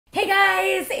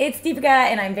guys, it's Deepica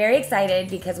and I'm very excited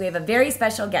because we have a very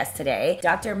special guest today.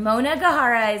 Dr. Mona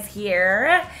GAHARA is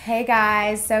here. Hey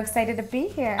guys, so excited to be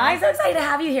here. I'm so excited to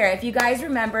have you here. If you guys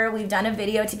remember, we've done a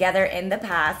video together in the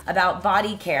past about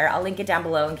body care. I'll link it down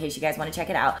below in case you guys want to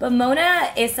check it out. But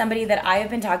Mona is somebody that I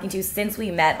have been talking to since we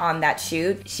met on that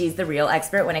shoot. She's the real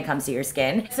expert when it comes to your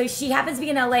skin. So she happens to be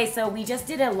in LA, so we just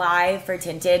did a live for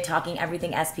Tinted talking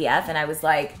everything SPF, and I was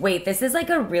like, wait, this is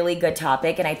like a really good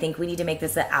topic, and I think we need to make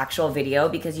this an actual video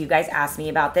because you guys ask me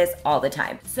about this all the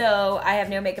time. So I have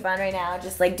no makeup on right now,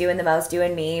 just like doing the most,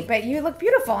 doing me. But you look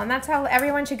beautiful, and that's how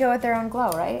everyone should go with their own glow,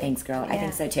 right? Thanks, girl. Yeah. I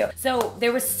think so too. So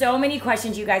there were so many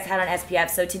questions you guys had on SPF.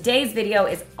 So today's video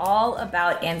is all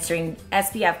about answering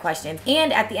SPF questions.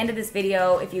 And at the end of this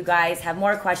video, if you guys have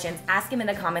more questions, ask them in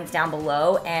the comments down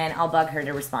below and I'll bug her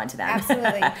to respond to them.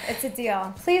 Absolutely. It's a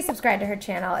deal. Please subscribe to her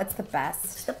channel. It's the best.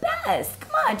 It's the best.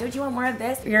 Come on. Don't you want more of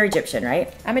this? You're Egyptian,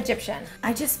 right? I'm Egyptian.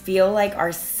 I just feel like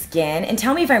our skin, and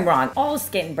tell me if I'm wrong, all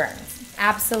skin burns.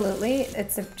 Absolutely.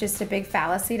 It's just a big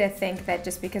fallacy to think that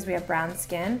just because we have brown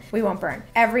skin, we won't burn.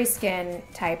 Every skin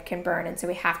type can burn, and so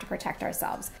we have to protect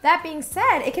ourselves. That being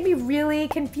said, it can be really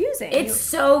confusing. It's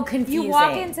so confusing. You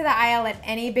walk into the aisle at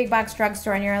any big box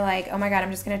drugstore and you're like, oh my God,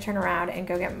 I'm just gonna turn around and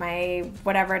go get my,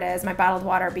 whatever it is, my bottled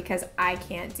water because I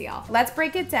can't deal. Let's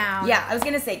break it down. Yeah, I was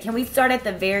gonna say, can we start at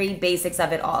the very basics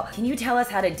of it all? Can you tell us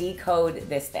how to decode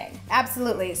this thing?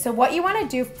 Absolutely. So what you wanna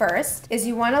do first is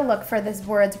you wanna look for this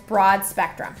word's broad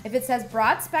spectrum. If it says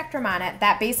broad spectrum on it,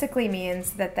 that basically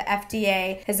means that the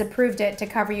FDA has approved it to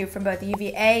cover you from both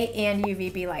UVA and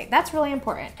UVB light. That's really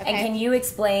important. Okay? And can you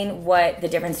explain what the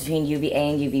difference between UVA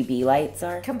and UVB lights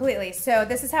are? Completely. So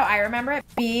this is how I remember it.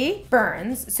 B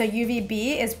burns, so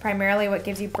UVB is primarily what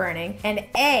gives you burning, and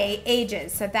A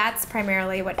ages, so that's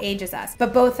primarily what ages us.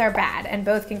 But both are bad, and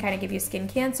both can kind of give you skin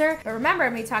cancer. But remember,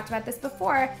 and we talked about this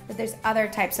before, that there's other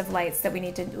types of lights that we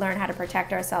need to learn how to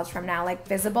protect ourselves from now, like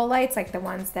visible lights, like the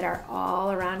ones that are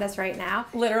all around us right now.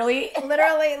 Literally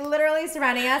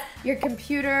surrounding us. Your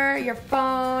computer, your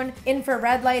phone,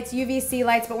 infrared lights, UVC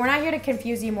lights, but we're not here to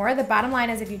confuse you more. The bottom line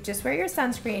is if you just wear your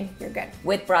sunscreen, you're good.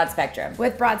 With broad spectrum.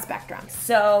 With broad spectrum.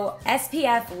 So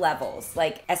SPF levels,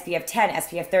 like SPF 10,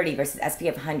 SPF 30 versus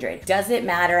SPF 100. Does it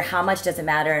matter? How much does it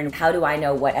matter? And how do I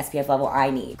know what SPF level I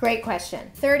need? Great question.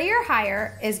 30 or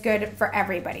higher is good for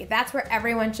everybody. That's where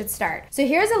everyone should start. So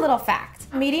here's a little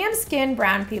fact. Medium skin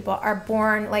brown people are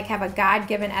born, like have a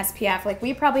God-given SPF. Like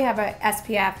we probably have a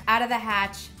SPF out of the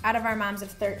hatch, out of our moms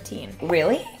of 13.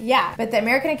 Really? Yeah, but the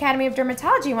American Academy of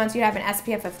Dermatology wants you to have an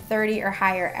SPF of 30 or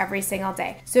higher every single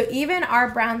day. So even our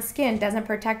brown skin doesn't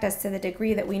protect us to the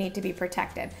degree that we need to be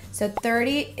protected. So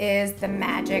 30 is the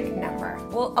magic number.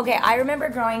 Well, okay, I remember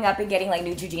growing up and getting like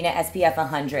Neutrogena SPF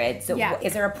 100. So yeah.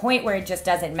 Is there a point where it just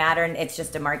doesn't matter and it's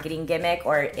just a marketing gimmick,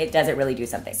 or it doesn't really do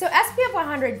something? So SPF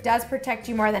 100 does protect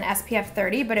you more than SPF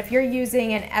 30, but if you're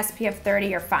using an SPF 30,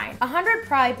 you're fine. 100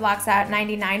 probably blocks out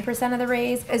 99% of the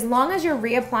rays, as long as you're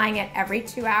reapplying it every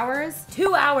 2 hours.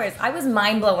 2 hours. I was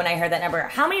mind blown when I heard that number.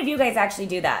 How many of you guys actually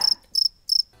do that?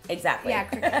 Exactly. Yeah,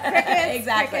 crickets,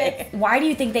 exactly. Crickets. Why do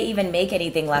you think they even make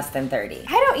anything less than 30?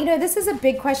 I don't, this is a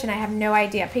big question. I have no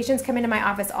idea. Patients come into my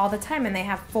office all the time and they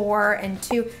have 4 and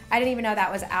 2. I didn't even know that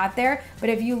was out there. But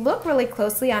if you look really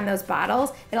closely on those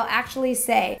bottles, it'll actually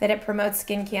say that it promotes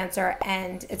skin cancer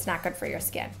and it's not good for your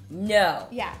skin. No.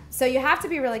 Yeah. So you have to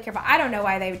be really careful. I don't know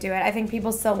why they do it. I think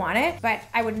people still want it, but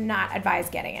I would not advise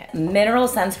getting it. Mineral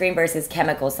sunscreen versus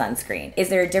chemical sunscreen. Is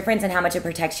there a difference in how much it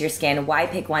protects your skin? Why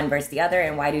pick one versus the other,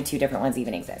 and why do two different ones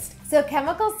even exist? So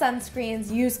chemical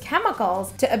sunscreens use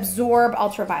chemicals to absorb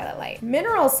ultraviolet light.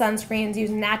 Mineral sunscreens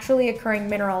use naturally occurring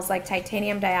minerals like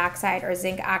titanium dioxide or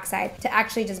zinc oxide to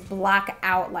actually just block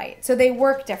out light. So they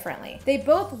work differently. They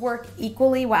both work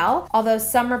equally well, although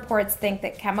some reports think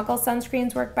that chemical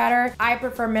sunscreens work better. I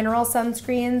prefer mineral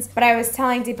sunscreens, but I was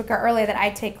telling Deepica earlier that I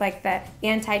take like the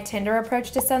anti-Tinder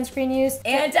approach to sunscreen use.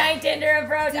 Anti-Tinder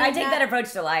approach? I take that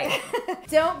approach to life.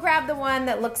 Don't grab the one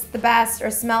that looks the best or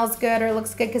smells good or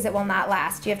looks good because it will not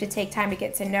last. You have to take time to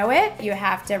get to know it. You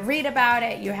have to read about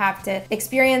it. You have to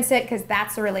experience it because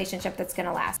that's the relationship that's going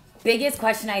to last. Biggest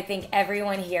question I think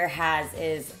everyone here has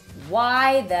is,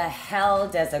 why the hell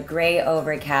does a gray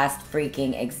overcast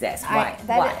freaking exist? Why?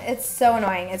 It's so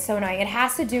annoying. It's so annoying. It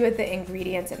has to do with the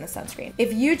ingredients in the sunscreen.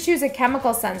 If you choose a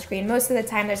chemical sunscreen, most of the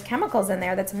time there's chemicals in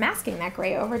there that's masking that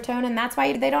gray overtone, and that's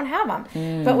why they don't have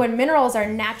them. But when minerals are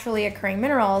naturally occurring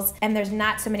minerals and there's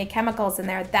not so many chemicals in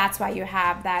there, that's why you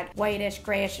have that whitish,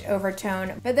 grayish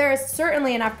overtone. But there is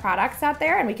certainly enough products out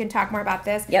there, and we can talk more about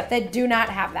this, that do not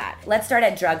have that. Let's start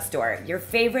at drugstore. Your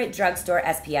favorite drugstore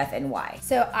SPF and why?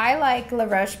 So I I like La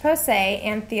Roche-Posay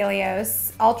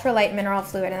Anthelios Ultralight Mineral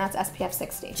Fluid, and that's SPF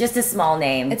 60. Just a small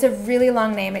name. It's a really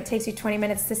long name. It takes you 20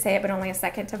 minutes to say it, but only a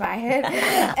second to buy it.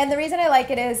 And the reason I like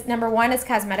it is, number one, it's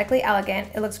cosmetically elegant.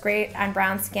 It looks great on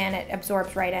brown skin. It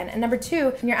absorbs right in. And number two,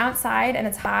 when you're outside and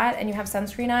it's hot and you have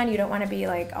sunscreen on, you don't want to be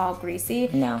like all greasy.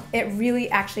 No. It really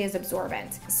actually is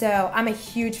absorbent. So I'm a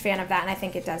huge fan of that, and I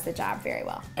think it does the job very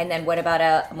well. And then what about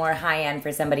a more high-end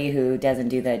for somebody who doesn't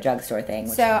do the drugstore thing?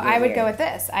 So I would go with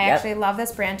this. I actually love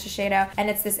this brand, Shiseido, and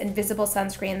it's this invisible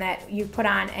sunscreen that you put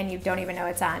on and you don't even know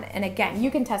it's on. And again, you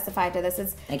can testify to this.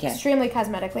 It's extremely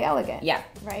cosmetically elegant. Yeah,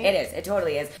 right? It is. It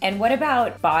totally is. And what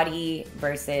about body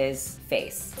versus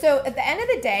face? So at the end of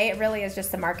the day, it really is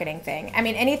just a marketing thing. I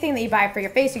mean, anything that you buy for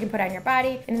your face, you can put on your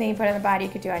body. Anything you put on the body,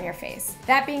 you could do on your face.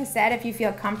 That being said, if you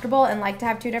feel comfortable and like to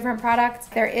have two different products,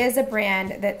 there is a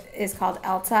brand that is called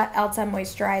Elta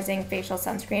Moisturizing Facial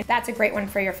Sunscreen. That's a great one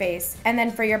for your face. And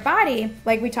then for your body,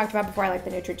 like we talked about before, I like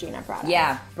the Neutrogena product.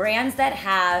 Yeah, brands that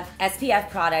have SPF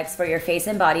products for your face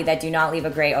and body that do not leave a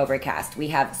gray overcast. We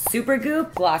have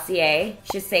Supergoop, Glossier,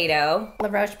 Shiseido, La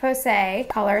Roche-Posay,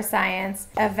 Colorscience,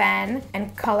 Avène,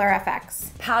 and Color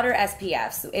FX. Powder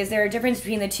SPFs. Is there a difference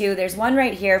between the two? There's one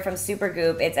right here from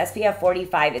Supergoop. It's SPF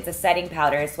 45. It's a setting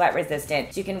powder, sweat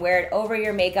resistant. So you can wear it over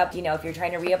your makeup, you know, if you're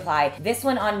trying to reapply. This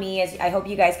one on me, is, I hope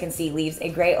you guys can see, leaves a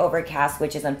gray overcast,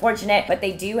 which is unfortunate, but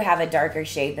they do have a darker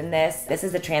shade than this. This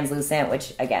is the translucent,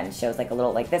 which again shows like a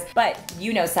little like this, but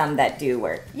you know some that do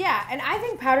work. Yeah, and I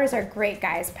think powders are great,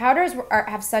 guys. Powders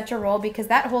have such a role because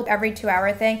that whole every 2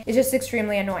 hour thing is just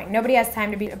extremely annoying. Nobody has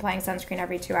time to be applying sunscreen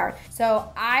every 2 hours.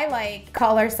 So I like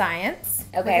Colorscience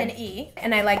with an E,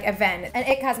 and I like Avène and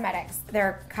It Cosmetics.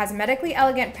 They're cosmetically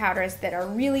elegant powders that are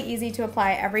really easy to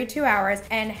apply every 2 hours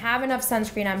and have enough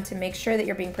sunscreen on to make sure that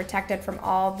you're being protected from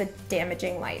all the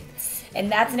damaging lights. And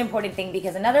that's an important thing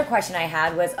because another question I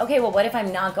had was, okay, well, what if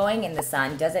I'm not going in the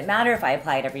sun? Does it matter if I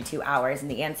apply it every 2 hours? And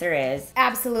the answer is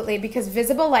absolutely, because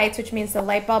visible lights, which means the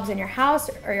light bulbs in your house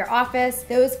or your office,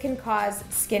 those can cause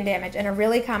skin damage and a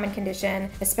really common condition,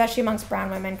 especially amongst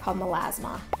brown women, called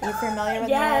melasma. Are you familiar with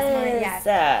melasma?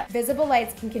 Yes. Visible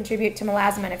lights can contribute to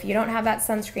melasma, and if you don't have that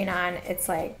sunscreen on, it's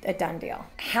like a done deal.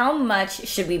 How much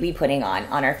should we be putting on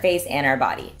our face and our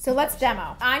body? So let's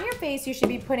demo. On your face, you should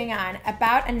be putting on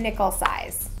about a nickel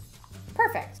size.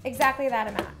 Perfect. Exactly that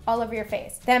amount all over your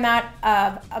face. The amount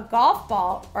of a golf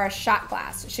ball or a shot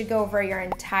glass should go over your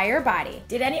entire body.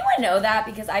 Did anyone know that?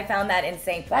 Because I found that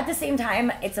insane. But at the same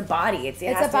time, it's a body. It's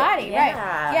a body, right?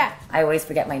 Yeah. I always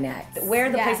forget my neck. Where are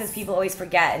the places people always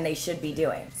forget and they should be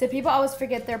doing? So people always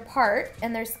forget their part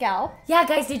and their scalp. Yeah,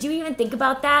 guys, did you even think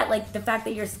about that? Like the fact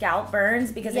that your scalp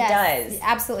burns? Because it does.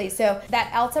 Absolutely. So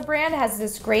that Elta brand has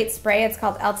this great spray. It's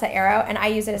called Elta Aero, and I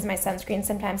use it as my sunscreen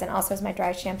sometimes and also as my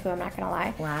dry shampoo. I'm not gonna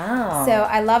lie. Wow. So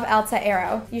I love Elta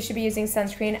Aero. You should be using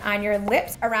sunscreen on your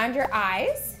lips, around your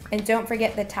eyes, and don't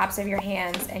forget the tops of your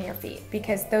hands and your feet,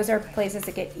 because those are places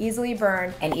that get easily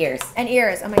burned. And ears. And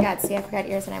ears. Oh my God, see, I forgot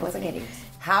ears and I wasn't getting ears.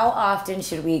 How often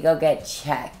should we go get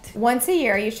checked? Once a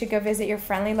year, you should go visit your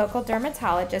friendly local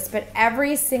dermatologist, but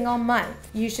every single month,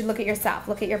 you should look at yourself,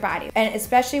 look at your body. And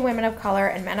especially women of color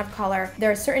and men of color, there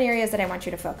are certain areas that I want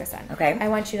you to focus on. Okay. I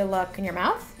want you to look in your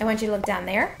mouth. I want you to look down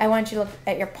there. I want you to look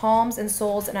at your palms and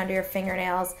soles and under your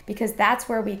fingernails, because that's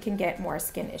where we can get more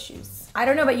skin issues. I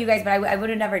don't know about you guys, but I would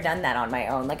have never done that on my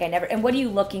own. Like I never, and what are you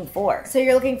looking for? So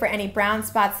you're looking for any brown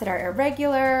spots that are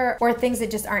irregular or things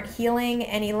that just aren't healing,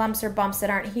 any lumps or bumps that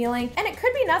aren't healing. And it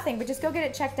could be nothing, but just go get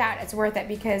it checked out. It's worth it,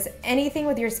 because anything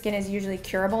with your skin is usually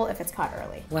curable if it's caught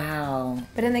early. Wow.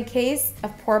 But in the case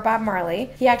of poor Bob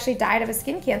Marley, he actually died of a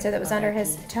skin cancer that was under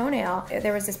his toenail.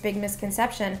 There was this big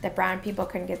misconception that brown people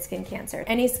couldn't get skin cancer.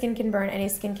 Any skin can burn, any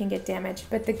skin can get damaged.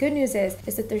 But the good news is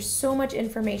that there's so much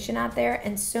information out there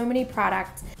and so many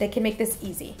products that can make this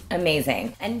easy.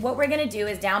 Amazing. And what we're gonna do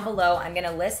is down below, I'm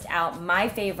gonna list out my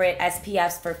favorite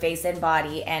SPFs for face and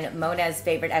body and Mona's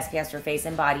favorite SPFs for face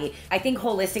and body. I think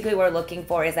holistically what we're looking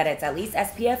for is that it's at least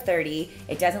SPF 30,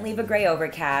 it doesn't leave a gray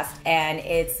overcast, and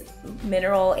it's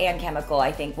mineral and chemical.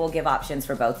 I think we'll give options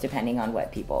for both depending on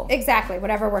what people... Exactly,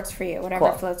 whatever works for you,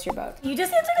 whatever floats your boat. You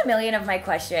just answered a million of my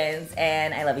questions,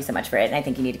 and I love you so much for it, and I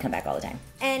think you need to come back all the time.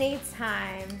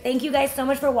 Anytime. Thank you guys so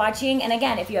much for watching, and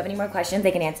again, if you have any more questions,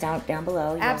 they can answer down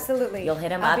below. Absolutely. You'll hit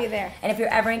them up. I'll be there. And if you're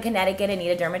ever in Connecticut and need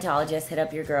a dermatologist, hit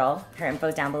up your girl. Her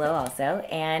info's down below also,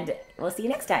 and we'll see you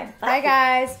next time. Bye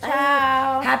guys. Bye.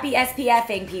 Ciao. Happy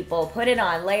SPFing, people. Put it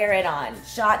on, layer it on.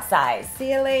 Shot size.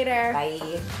 See you later.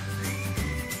 Bye.